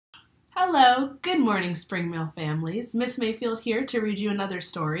Hello, good morning Springmill families. Miss Mayfield here to read you another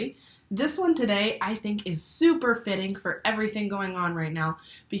story. This one today I think is super fitting for everything going on right now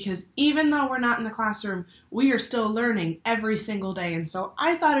because even though we're not in the classroom, we are still learning every single day, and so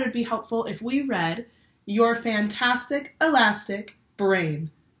I thought it would be helpful if we read Your Fantastic Elastic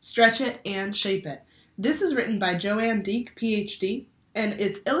Brain. Stretch it and shape it. This is written by JoAnn Deak, Ph.D., and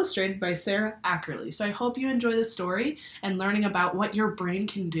it's illustrated by Sarah Ackerley. So I hope you enjoy this story and learning about what your brain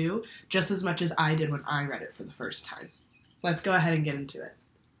can do just as much as I did when I read it for the first time. Let's go ahead and get into it.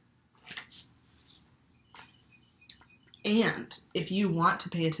 And if you want to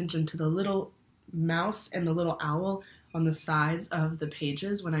pay attention to the little mouse and the little owl on the sides of the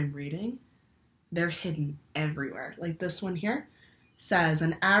pages when I'm reading, they're hidden everywhere. Like this one here says,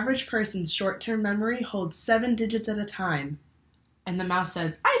 an average person's short-term memory holds 7 digits at a time. And the mouse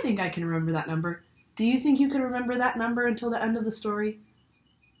says, I think I can remember that number. Do you think you can remember that number until the end of the story?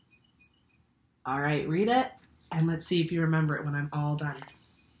 All right, read it, and let's see if you remember it when I'm all done.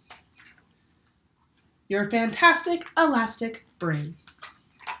 Your fantastic elastic brain.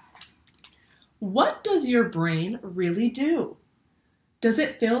 What does your brain really do? Does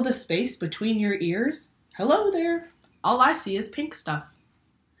it fill the space between your ears? Hello there. All I see is pink stuff.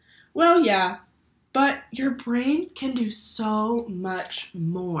 Well, yeah. But your brain can do so much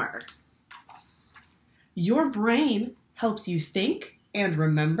more. Your brain helps you think and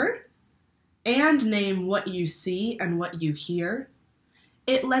remember, and name what you see and what you hear.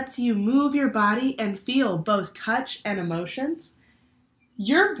 It lets you move your body and feel both touch and emotions.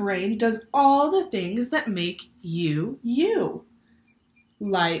 Your brain does all the things that make you, you.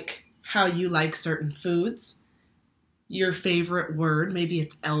 Like how you like certain foods, your favorite word, maybe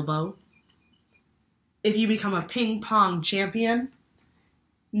it's elbow. If you become a ping pong champion,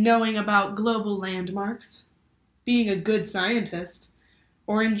 knowing about global landmarks, being a good scientist,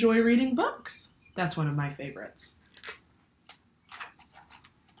 or enjoy reading books. That's one of my favorites.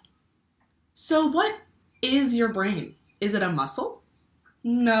 So what is your brain? Is it a muscle?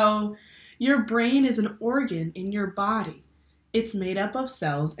 No, your brain is an organ in your body. It's made up of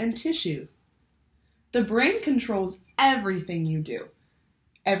cells and tissue. The brain controls everything you do,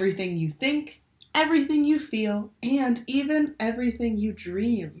 everything you think, everything you feel, and even everything you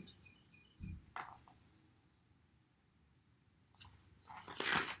dream.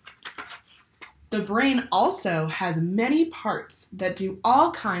 The brain also has many parts that do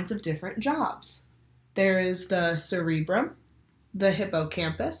all kinds of different jobs. There is the cerebrum, the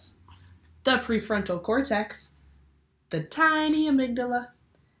hippocampus, the prefrontal cortex, the tiny amygdala,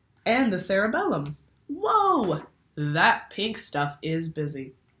 and the cerebellum. Whoa! That pink stuff is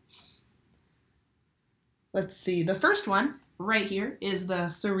busy. Let's see, the first one right here is the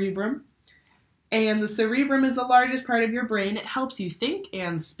cerebrum. And the cerebrum is the largest part of your brain. It helps you think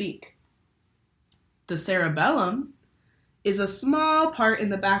and speak. The cerebellum is a small part in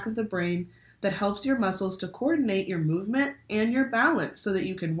the back of the brain that helps your muscles to coordinate your movement and your balance so that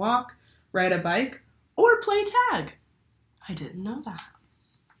you can walk, ride a bike, or play tag. I didn't know that.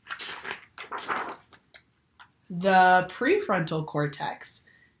 The prefrontal cortex,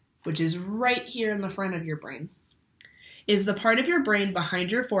 which is right here in the front of your brain, is the part of your brain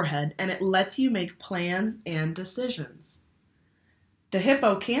behind your forehead, and it lets you make plans and decisions. The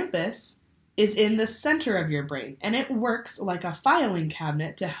hippocampus is in the center of your brain, and it works like a filing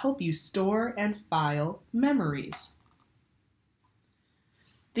cabinet to help you store and file memories.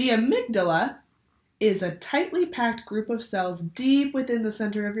 The amygdala is a tightly packed group of cells deep within the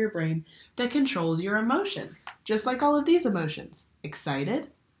center of your brain that controls your emotion, just like all of these emotions: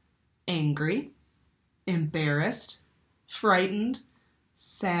 excited, angry, embarrassed, frightened,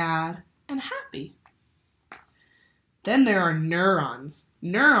 sad, and happy. Then there are neurons.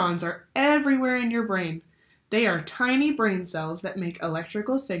 Neurons are everywhere in your brain. They are tiny brain cells that make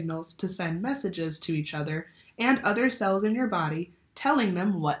electrical signals to send messages to each other and other cells in your body, telling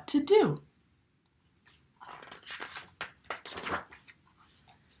them what to do.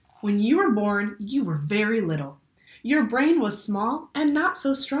 When you were born, you were very little. Your brain was small and not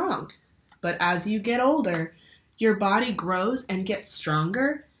so strong. But as you get older, your body grows and gets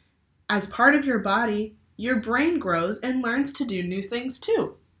stronger. As part of your body, your brain grows and learns to do new things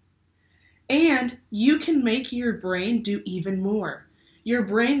too. And you can make your brain do even more. Your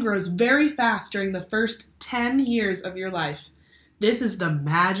brain grows very fast during the first 10 years of your life. This is the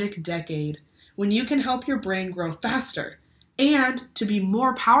magic decade when you can help your brain grow faster and to be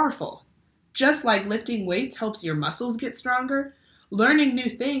more powerful. Just like lifting weights helps your muscles get stronger, learning new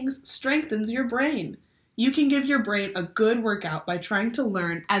things strengthens your brain. You can give your brain a good workout by trying to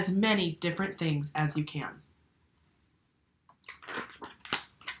learn as many different things as you can.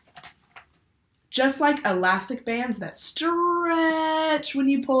 just like elastic bands that stretch when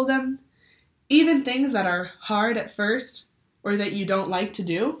you pull them. Even things that are hard at first, or that you don't like to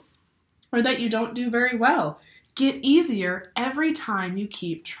do, or that you don't do very well, get easier every time you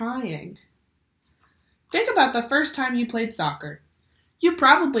keep trying. Think about the first time you played soccer. You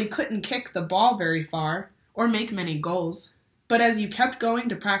probably couldn't kick the ball very far or make many goals, but as you kept going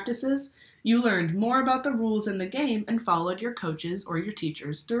to practices, you learned more about the rules in the game and followed your coach's or your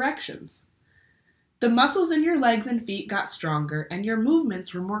teacher's directions. The muscles in your legs and feet got stronger and your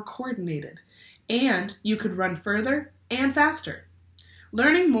movements were more coordinated, and you could run further and faster.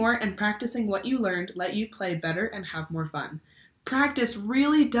 Learning more and practicing what you learned let you play better and have more fun. Practice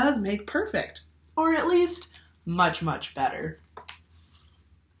really does make perfect, or at least much, much better.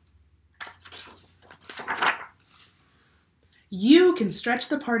 You can stretch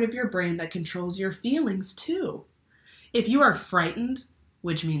the part of your brain that controls your feelings too. If you are frightened,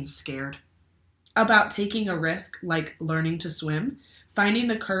 which means scared, about taking a risk like learning to swim, finding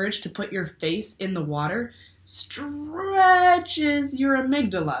the courage to put your face in the water stretches your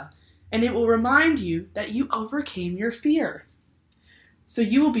amygdala, and it will remind you that you overcame your fear. So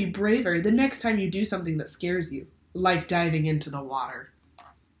you will be braver the next time you do something that scares you, like diving into the water.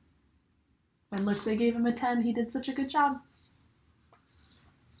 And look, they gave him a 10. He did such a good job.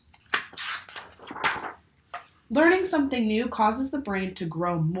 Learning something new causes the brain to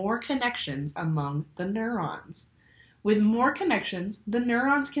grow more connections among the neurons. With more connections, the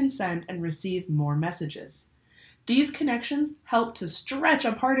neurons can send and receive more messages. These connections help to stretch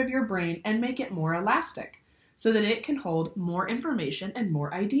a part of your brain and make it more elastic, so that it can hold more information and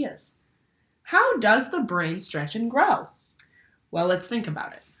more ideas. How does the brain stretch and grow? Well, let's think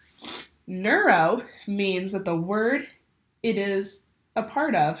about it. Neuro means that the word it is a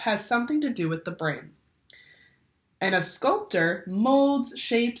part of has something to do with the brain. And a sculptor molds,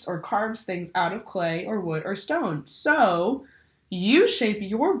 shapes, or carves things out of clay or wood or stone. So you shape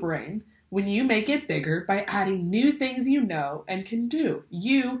your brain when you make it bigger by adding new things you know and can do.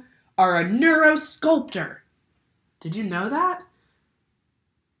 You are a neurosculptor. Did you know that?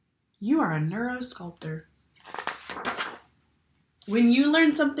 You are a neurosculptor. When you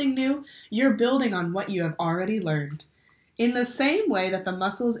learn something new, you're building on what you have already learned. In the same way that the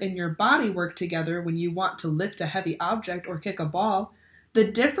muscles in your body work together when you want to lift a heavy object or kick a ball, the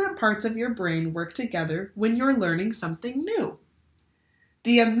different parts of your brain work together when you're learning something new.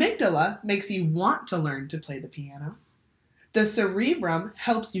 The amygdala makes you want to learn to play the piano. The cerebrum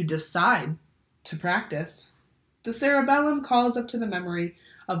helps you decide to practice. The cerebellum calls up to the memory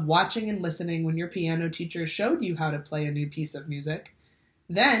of watching and listening when your piano teacher showed you how to play a new piece of music.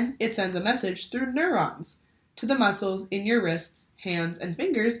 Then it sends a message through neurons to the muscles in your wrists, hands, and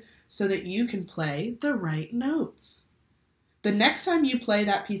fingers so that you can play the right notes. The next time you play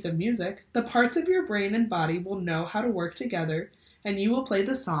that piece of music, the parts of your brain and body will know how to work together and you will play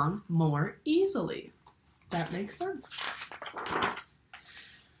the song more easily. That makes sense.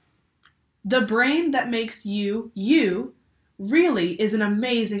 The brain that makes you, you, really is an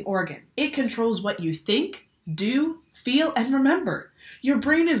amazing organ. It controls what you think, do, feel, and remember. Your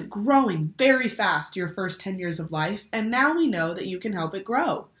brain is growing very fast your first 10 years of life, and now we know that you can help it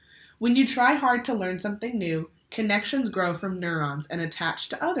grow. When you try hard to learn something new, connections grow from neurons and attach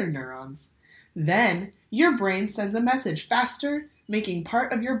to other neurons. Then, your brain sends a message faster, making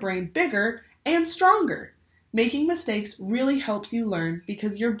part of your brain bigger and stronger. Making mistakes really helps you learn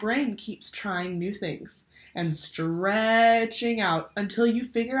because your brain keeps trying new things and stretching out until you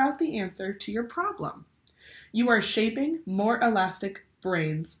figure out the answer to your problem. You are shaping more elastic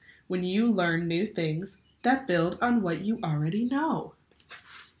brains when you learn new things that build on what you already know.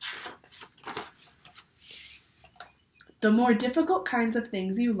 The more difficult kinds of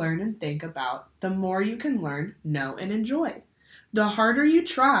things you learn and think about, the more you can learn, know, and enjoy. The harder you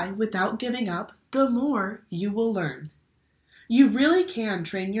try without giving up, the more you will learn. You really can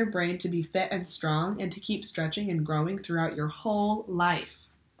train your brain to be fit and strong and to keep stretching and growing throughout your whole life.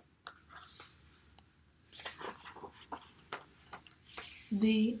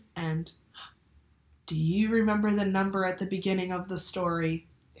 The end. Do you remember the number at the beginning of the story?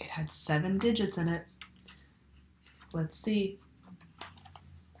 It had 7 digits in it. Let's see.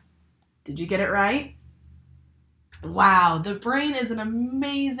 Did you get it right? Wow, the brain is an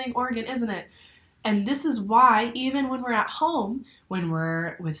amazing organ, isn't it? And this is why even when we're at home, when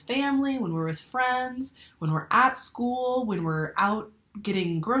we're with family, when we're with friends, when we're at school, when we're out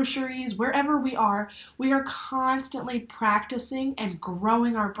getting groceries, wherever we are constantly practicing and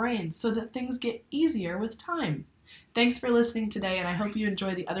growing our brains so that things get easier with time. Thanks for listening today, and I hope you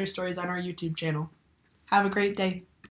enjoy the other stories on our YouTube channel. Have a great day.